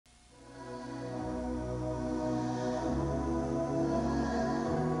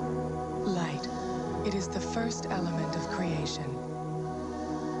is the first element of creation.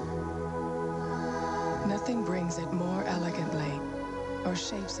 Nothing brings it more elegantly or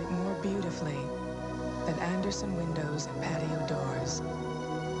shapes it more beautifully than Andersen windows and patio doors.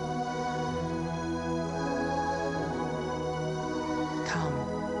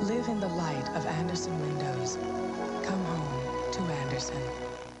 Come, live in the light of Andersen windows. Come home to Andersen.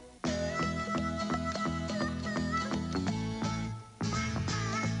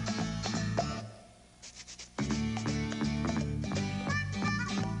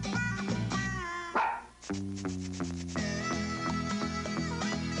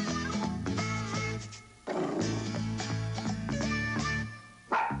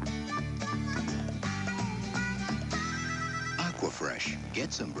 Fresh.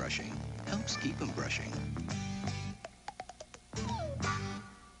 Get some brushing. Helps keep them brushing.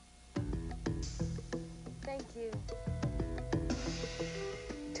 Thank you.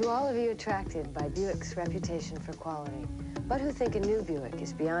 To all of you attracted by Buick's reputation for quality, but who think a new Buick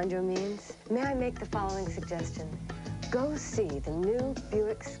is beyond your means, may I make the following suggestion? Go see the new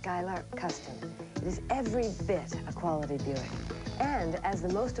Buick Skylark Custom. It is every bit a quality Buick. And as the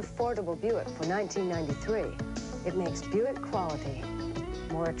most affordable Buick for 1993, it makes Buick quality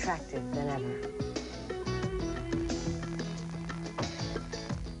more attractive than ever.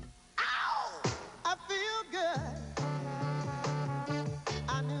 Ow! I feel good.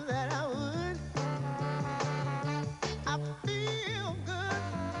 I knew that I would. I feel good.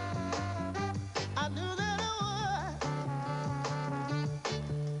 I knew that I would.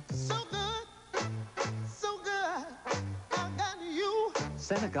 So good. So good. I got you.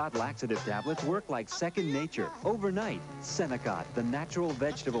 Senecot laxative tablets work like second nature, overnight. Senecot, the natural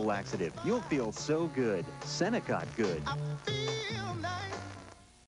vegetable laxative. You'll feel so good. Senecot good. I feel